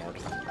question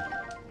marks.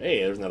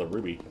 Hey, there's another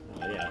ruby.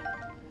 Oh, yeah.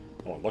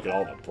 Oh, look at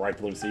all the bright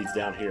blue seeds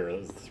down here.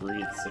 There's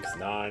 3, 6,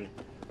 9,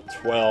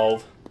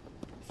 12,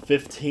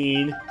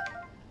 15,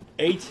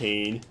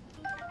 18.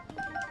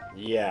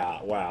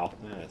 Yeah, wow.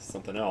 That's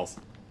something else.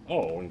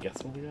 Oh, and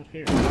guess what we got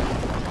here?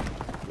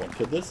 What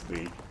could this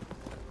be?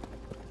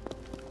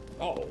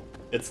 Oh,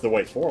 it's the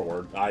way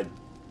forward. I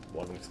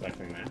wasn't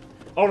expecting that.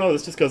 Oh no,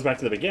 this just goes back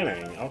to the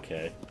beginning.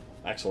 Okay.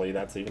 Actually,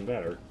 that's even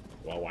better.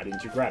 Well, why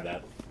didn't you grab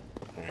that?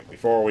 Alright,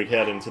 before we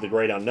head into the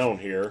great unknown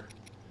here,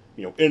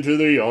 you know, into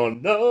the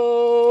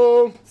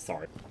unknown!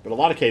 Sorry. But a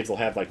lot of caves will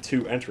have, like,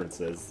 two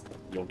entrances.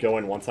 You'll go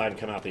in one side and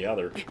come out the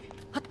other.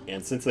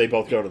 And since they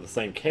both go to the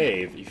same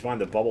cave, you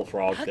find the bubble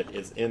frog that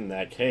is in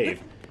that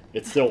cave.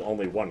 It's still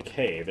only one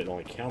cave. It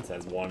only counts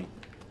as one.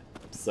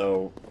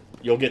 So,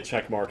 you'll get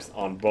check marks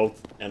on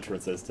both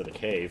entrances to the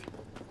cave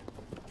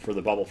for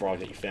the bubble frog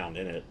that you found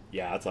in it.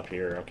 Yeah, it's up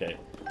here. Okay.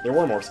 There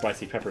were more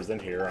spicy peppers in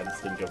here. I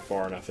just didn't go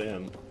far enough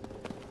in.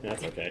 Yeah,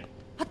 that's okay.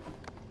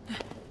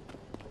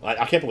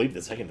 I can't believe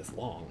it's taking this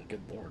long. Good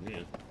lord,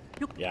 man.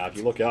 Yeah, if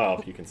you look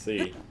up, you can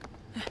see.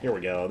 Here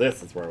we go.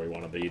 This is where we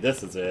want to be.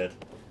 This is it.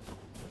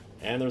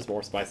 And there's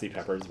more spicy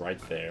peppers right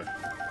there.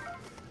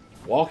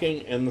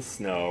 Walking in the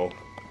snow.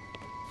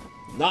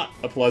 Not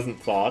a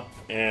pleasant thought,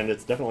 and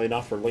it's definitely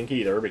not for Link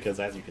either, because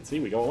as you can see,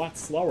 we go a lot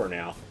slower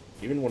now.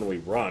 Even when we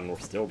run, we're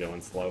still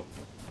going slow.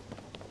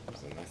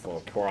 There's a nice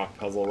little Korok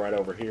puzzle right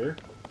over here.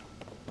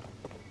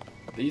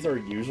 These are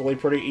usually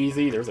pretty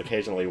easy. There's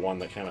occasionally one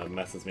that kind of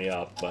messes me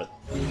up, but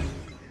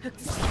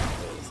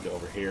let's go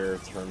over here,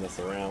 turn this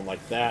around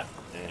like that,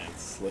 and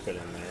slip it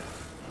in there.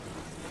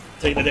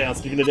 Taking it down,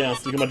 sticking it down,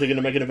 sticking my digging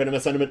to make it a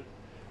venomous sentiment.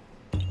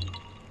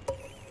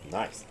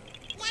 Nice.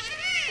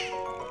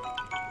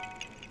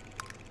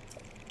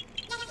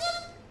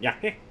 Yeah,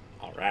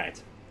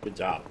 alright. Good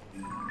job.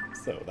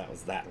 So, that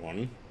was that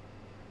one.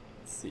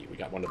 Let's see, we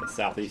got one to the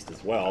southeast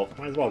as well.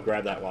 Might as well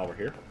grab that while we're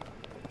here.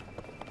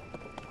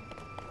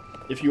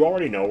 If you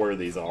already know where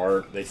these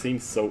are, they seem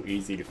so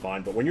easy to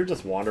find, but when you're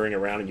just wandering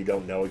around and you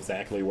don't know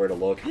exactly where to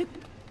look,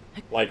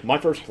 like my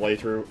first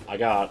playthrough, I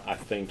got, I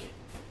think,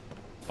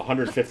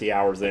 150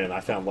 hours in, I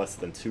found less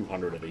than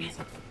 200 of these.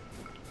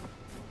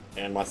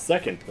 And my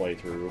second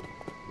playthrough,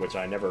 which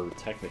I never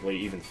technically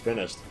even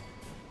finished,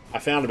 I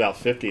found about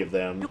 50 of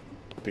them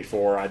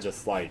before I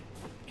just, like,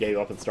 gave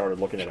up and started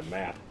looking at a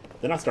map.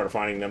 Then I started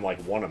finding them,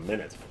 like, one a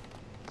minute.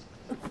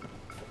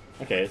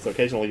 Okay, so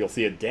occasionally you'll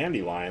see a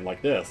dandelion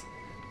like this.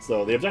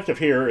 So the objective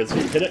here is to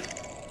hit it,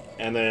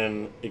 and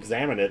then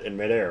examine it in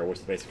midair, which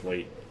is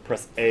basically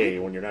press A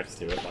when you're next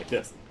to it, like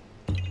this.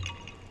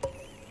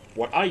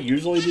 What I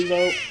usually do,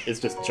 though, is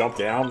just jump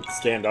down,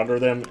 stand under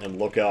them, and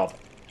look up,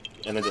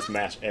 and then just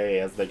mash A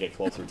as they get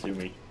closer to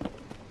me.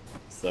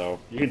 So,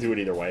 you can do it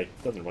either way.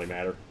 It doesn't really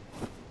matter.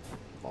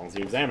 As long as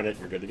you examine it,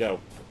 you're good to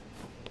go.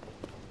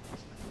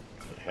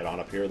 Head on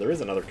up here. There is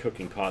another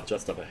cooking pot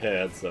just up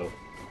ahead, so,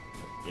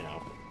 you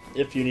know,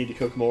 if you need to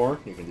cook more,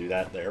 you can do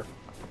that there.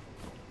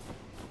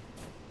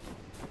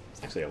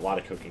 There's actually a lot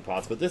of cooking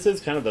pots, but this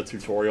is kind of the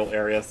tutorial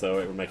area, so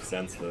it would make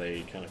sense that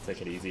they kind of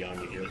take it easy on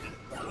you here.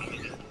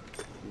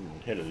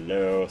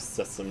 Hello,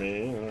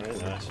 Sesame.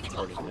 Alright, I should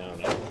target now.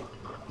 You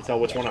can tell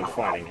which one I'm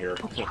fighting here.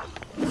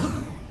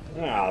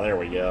 Ah, there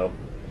we go.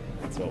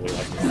 That's what we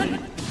like to see.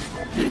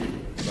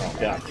 Oh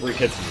god, 3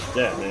 hits and he's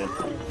dead, man.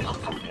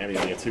 And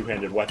using a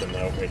two-handed weapon,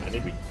 though. Wait, I need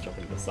to be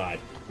jumping to the side.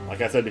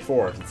 Like I said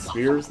before, if it's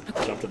spears,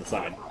 jump to the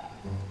side.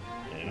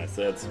 And I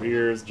said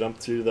spears, jump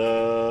to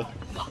the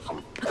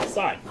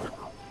side.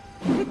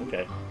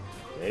 Okay.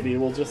 Maybe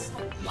we'll just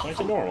fight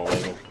it normal.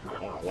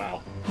 Oh,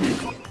 wow.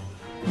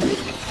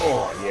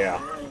 Oh, yeah.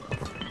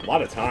 a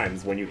lot of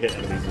times when you hit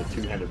enemies with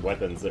two-handed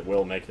weapons, it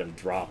will make them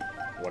drop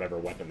whatever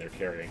weapon they're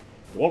carrying.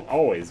 It won't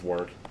always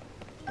work.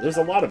 There's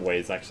a lot of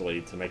ways,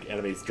 actually, to make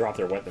enemies drop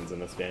their weapons in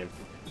this game.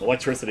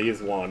 Electricity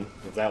is one,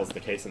 because that was the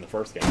case in the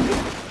first game.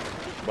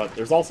 But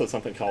there's also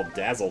something called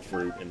Dazzle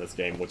Fruit in this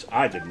game, which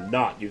I did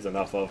not use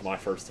enough of my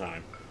first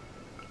time.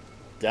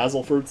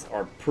 Dazzle Fruits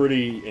are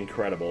pretty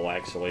incredible,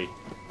 actually.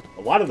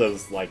 A lot of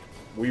those, like,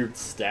 weird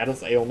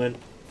status ailment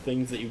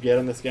things that you get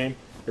in this game,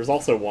 there's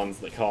also ones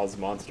that cause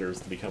monsters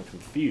to become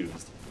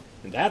confused.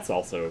 And that's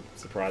also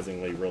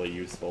surprisingly really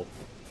useful.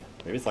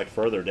 Maybe it's like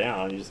further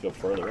down, you just go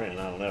further in,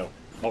 I don't know.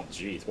 Oh,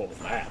 jeez, what was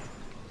that?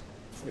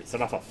 Somebody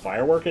set off a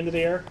firework into the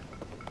air?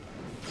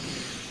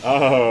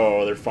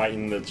 Oh, they're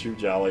fighting the True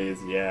Jollies,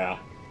 yeah.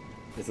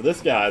 Okay, so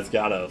this guy's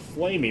got a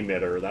flame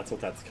emitter, that's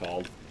what that's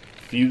called,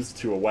 fused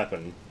to a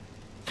weapon.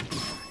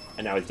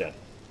 And now he's dead.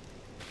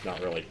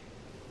 Not really.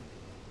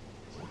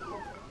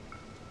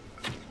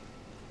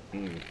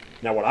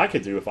 Now what I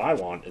could do if I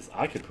want is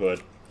I could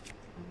put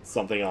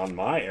something on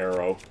my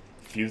arrow,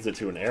 fuse it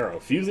to an arrow.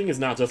 Fusing is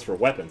not just for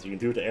weapons, you can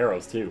do it to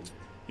arrows too.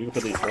 You can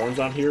put these horns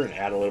on here and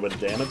add a little bit of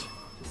damage.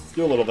 Let's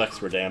do a little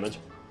extra damage.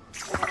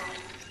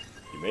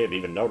 You may have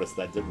even noticed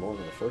that did more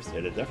than the first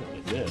hit. It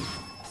definitely did.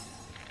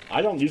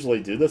 I don't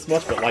usually do this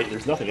much, but like,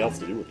 there's nothing else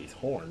to do with these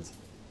horns.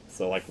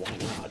 So like, why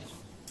not?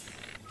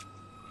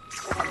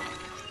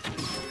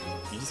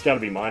 You just gotta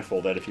be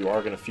mindful that if you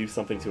are gonna fuse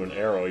something to an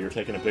arrow, you're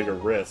taking a bigger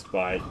risk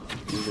by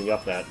using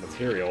up that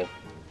material.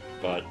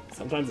 But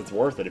sometimes it's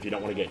worth it if you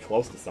don't want to get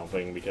close to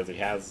something, because he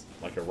has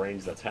like a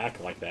ranged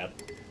attack like that.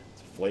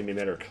 It's a flame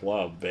emitter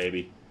club,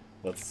 baby.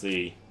 Let's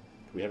see.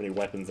 Do we have any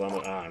weapons on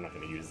it? I'm not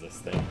going to use this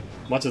thing.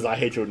 Much as I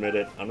hate to admit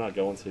it, I'm not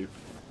going to.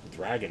 The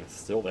dragon is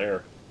still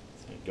there.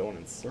 It's going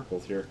in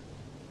circles here.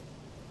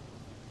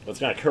 But it's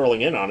kind of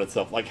curling in on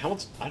itself. Like, how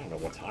much... I don't know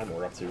what time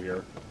we're up to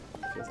here.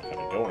 It feels like I've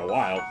been going a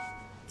while.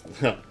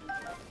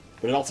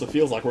 But it also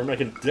feels like we're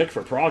making dick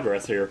for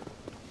progress here.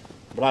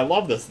 But I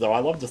love this, though. I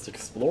love just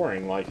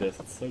exploring like this.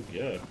 It's so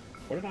good.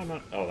 What did I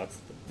not... Oh, that's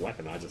the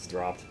weapon I just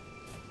dropped.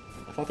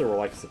 I thought there were,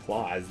 like,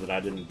 supplies that I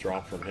didn't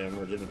drop from him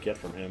or didn't get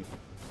from him.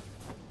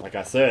 Like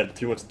I said,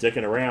 too much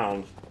dicking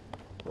around.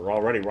 We're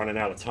already running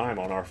out of time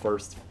on our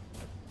first,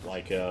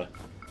 like,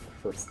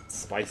 first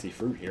spicy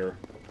fruit here.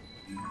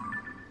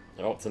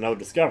 Oh, it's another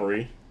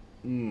discovery.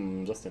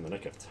 Just in the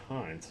nick of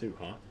time, too,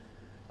 huh?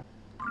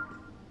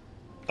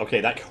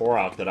 Okay, that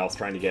Korok that I was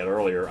trying to get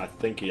earlier, I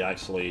think he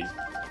actually...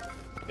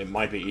 It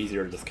might be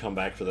easier to just come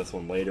back for this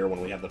one later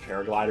when we have the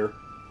paraglider.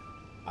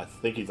 I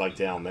think he's, like,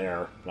 down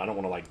there, but I don't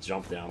want to, like,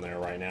 jump down there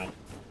right now.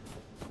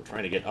 We're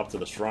trying to get up to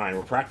the shrine.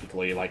 We're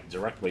practically, like,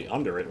 directly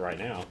under it right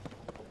now.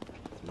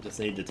 We just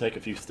need to take a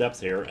few steps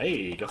here.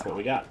 Hey, guess what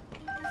we got?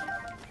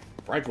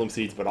 Bright bloom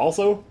seeds, but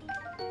also...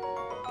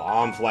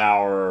 bomb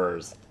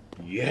flowers!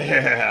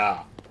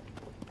 Yeah!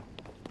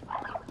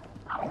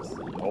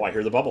 Oh, I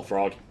hear the bubble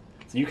frog.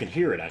 So you can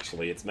hear it,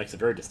 actually. It makes a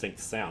very distinct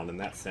sound, and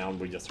that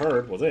sound we just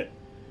heard was it.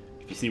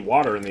 If you see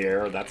water in the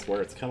air, that's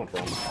where it's coming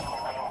from.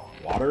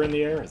 Water in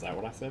the air? Is that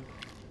what I said?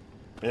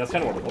 I mean, that's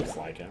kind of what it looks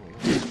like. I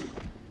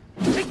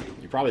don't know.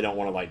 You probably don't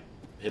want to, like,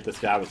 hit this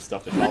guy with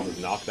stuff that causes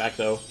knockback,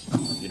 though.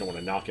 You don't want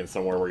to knock him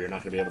somewhere where you're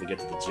not going to be able to get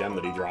to the gem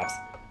that he drops.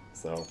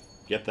 So,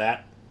 get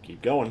that.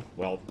 Keep going.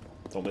 Well,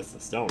 don't miss the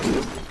stone.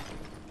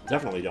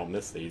 Definitely don't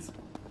miss these. Is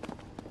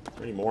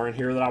there any more in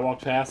here that I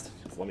walked past?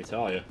 Because let me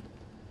tell you,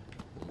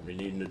 we'll be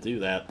needing to do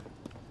that.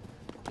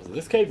 So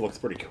this cave looks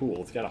pretty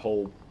cool. It's got a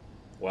whole...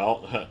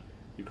 Well,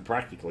 you can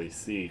practically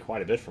see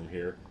quite a bit from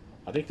here.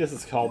 I think this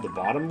is called the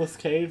Bottomless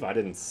Cave. I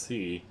didn't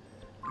see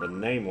the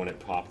name when it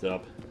popped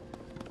up.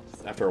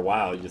 After a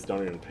while, you just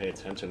don't even pay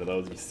attention to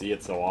those. You see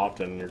it so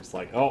often, you're just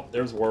like, oh,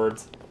 there's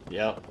words.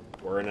 Yep,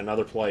 we're in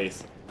another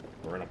place.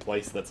 We're in a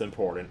place that's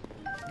important.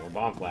 More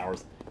bomb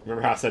flowers.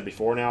 Remember how I said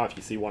before now, if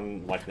you see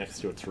one, like,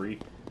 next to a tree,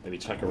 maybe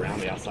check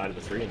around the outside of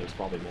the tree and there's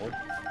probably more.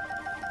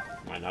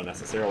 Might not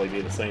necessarily be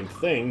the same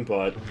thing,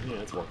 but, yeah,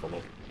 it's worth a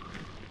look.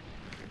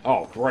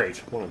 Oh, great.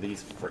 One of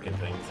these frickin'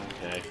 things.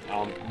 Okay.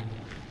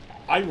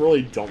 I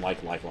really don't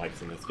like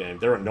likes in this game.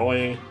 They're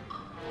annoying.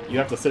 You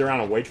have to sit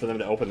around and wait for them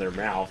to open their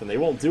mouth, and they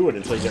won't do it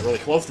until you get really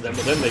close to them,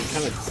 but then they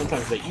kind of,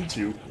 sometimes they eat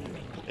you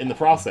in the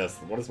process.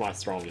 What is my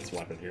strongest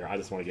weapon here? I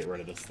just want to get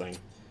rid of this thing.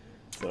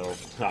 So,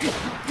 this is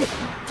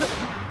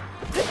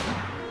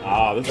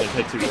going to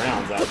take 2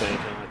 rounds, I think,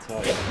 I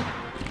tell you.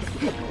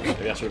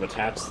 Maybe I should have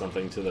attached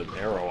something to the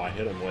arrow I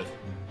hit him with.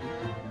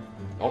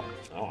 Oh,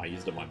 I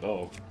used up my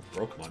bow.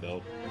 Broke my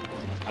bow.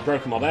 I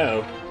broke my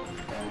bow.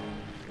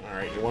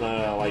 Alright, you want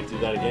to, like, do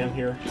that again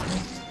here?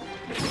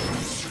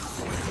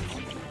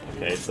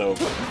 Okay, so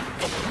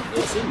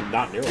it seemed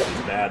not nearly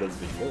as bad as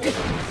before.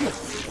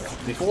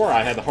 Before,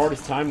 I had the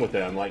hardest time with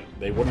them. Like,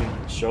 they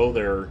wouldn't show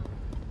their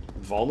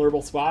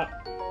vulnerable spot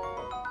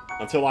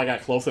until I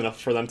got close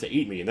enough for them to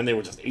eat me, and then they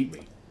would just eat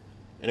me.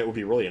 And it would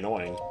be really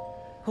annoying.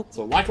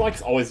 So,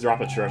 likes always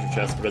drop a treasure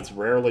chest, but it's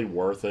rarely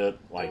worth it.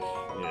 Like,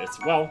 you know, it's,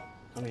 well,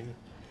 I mean,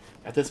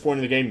 at this point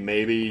in the game,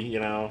 maybe, you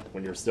know,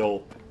 when you're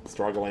still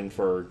struggling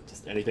for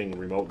just anything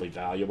remotely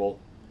valuable.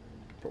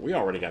 But we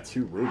already got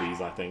 2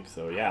 rubies, I think,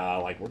 so yeah,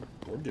 like,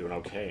 we're doing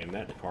okay in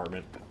that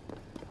department.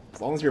 As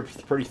long as you're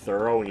pretty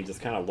thorough and you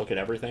just kind of look at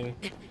everything,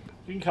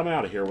 you can come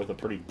out of here with a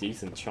pretty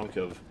decent chunk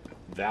of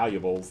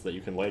valuables that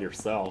you can later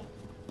sell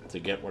to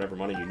get whatever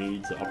money you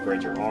need to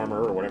upgrade your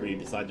armor or whatever you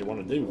decide you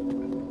want to do.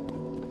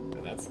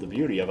 And that's the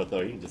beauty of it,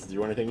 though. You can just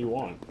do anything you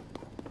want.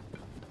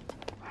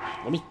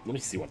 Let me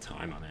see what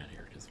time I'm at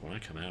here, because when I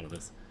come out of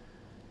this...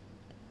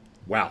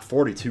 Wow,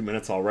 42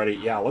 minutes already.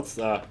 Yeah, let's...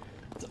 I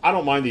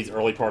don't mind these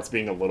early parts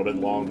being a little bit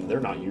long, but they're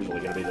not usually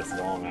going to be this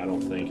long, I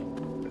don't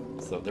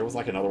think. So there was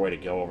like another way to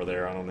go over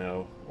there, I don't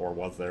know. Or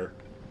was there?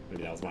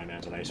 Maybe that was my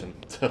imagination.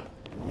 I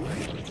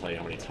can't tell you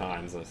how many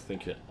times I was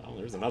thinking... Oh,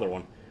 there's another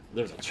one.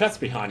 There's a chest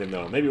behind him,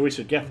 though. Maybe we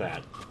should get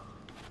that.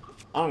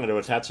 I'm going to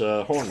attach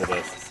a horn to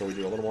this, so we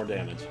do a little more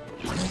damage.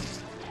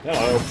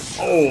 Hello.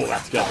 Oh,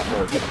 that's got to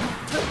hurt.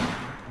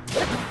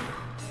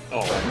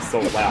 Oh, that was so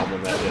loud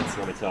when that hits,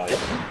 let me tell you.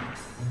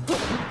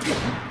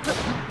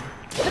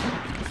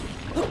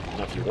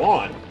 Now, if you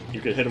want, you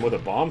could hit him with a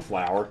bomb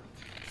flower,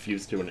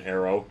 fused to an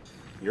arrow.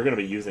 You're going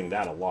to be using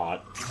that a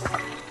lot.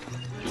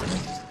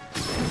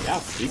 Yeah,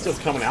 he's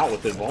just coming out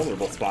with his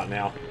vulnerable spot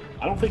now.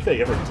 I don't think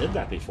they ever did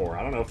that before.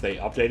 I don't know if they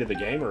updated the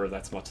game or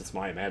that's much as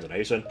my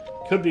imagination.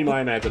 Could be my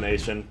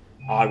imagination.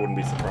 I wouldn't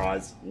be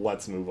surprised.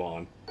 Let's move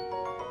on.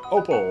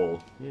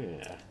 Opal.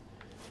 Yeah.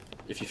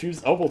 If you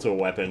fuse Opal to a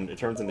weapon, it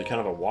turns into kind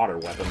of a water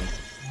weapon,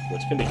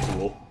 which can be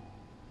cool.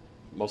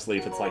 Mostly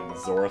if it's like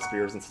Zora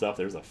Spears and stuff,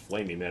 there's a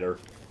flame emitter.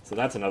 So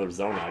that's another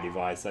Zonai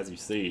device, as you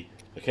see.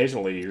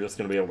 Occasionally, you're just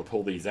going to be able to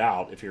pull these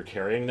out. If you're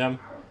carrying them,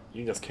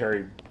 you can just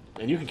carry...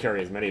 And you can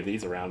carry as many of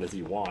these around as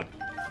you want.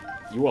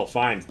 You will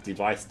find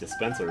device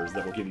dispensers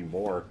that will give you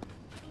more.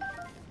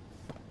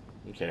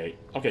 Okay,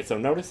 so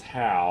notice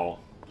how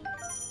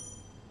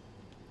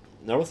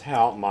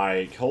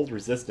my cold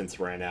resistance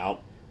ran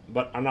out,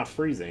 but I'm not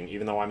freezing,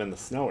 even though I'm in the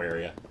snow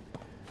area.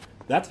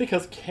 That's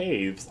because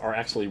caves are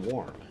actually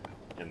warm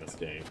in this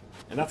game.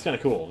 And that's kind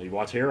of cool. You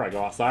watch here, I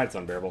go outside, it's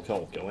unbearable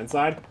cold. Go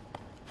inside,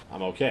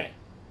 I'm okay.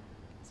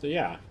 So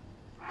yeah,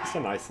 just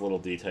a nice little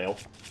detail.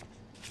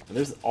 And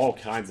there's all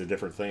kinds of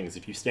different things.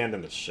 If you stand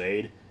in the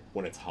shade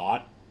when it's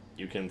hot,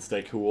 you can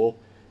stay cool.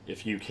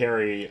 If you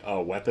carry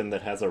a weapon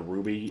that has a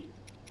ruby,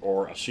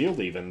 or a shield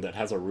even, that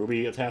has a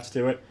ruby attached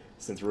to it,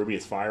 since ruby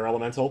is fire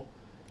elemental,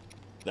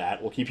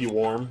 that will keep you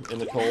warm in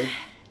the cold.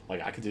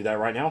 Like, I could do that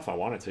right now if I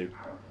wanted to.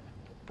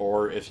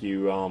 Or if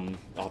you, oh,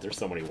 there's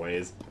so many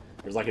ways.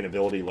 There's like an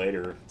ability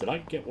later. Did I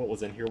get what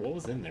was in here? What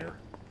was in there?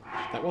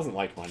 That wasn't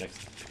like my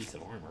next piece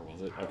of armor,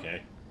 was it?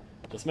 Okay.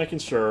 Just making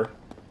sure.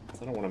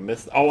 I don't want to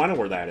miss... Oh, I know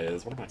where that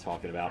is. What am I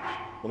talking about?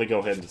 Let me go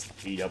ahead and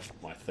just eat up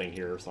my thing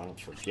here so I don't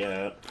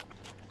forget.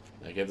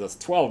 That gives us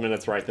 12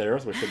 minutes right there,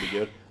 so we should be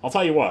good. I'll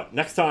tell you what.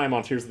 Next time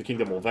on Tears of the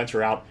Kingdom, we'll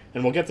venture out,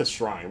 and we'll get this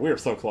shrine. We are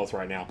so close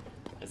right now.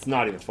 It's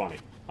not even funny.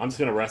 I'm just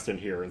going to rest in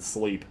here and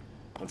sleep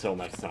until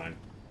next time.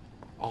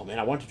 Oh, man,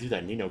 I wanted to do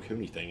that Ni no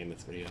Kuni thing in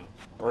this video.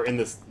 Or in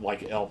this,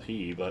 like,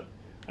 LP, but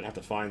I'd have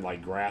to find,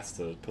 like, grass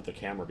to put the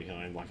camera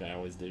behind like I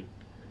always do.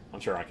 I'm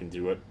sure I can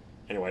do it.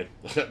 Anyway,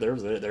 there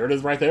it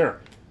is right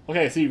there.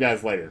 Okay, see you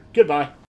guys later. Goodbye.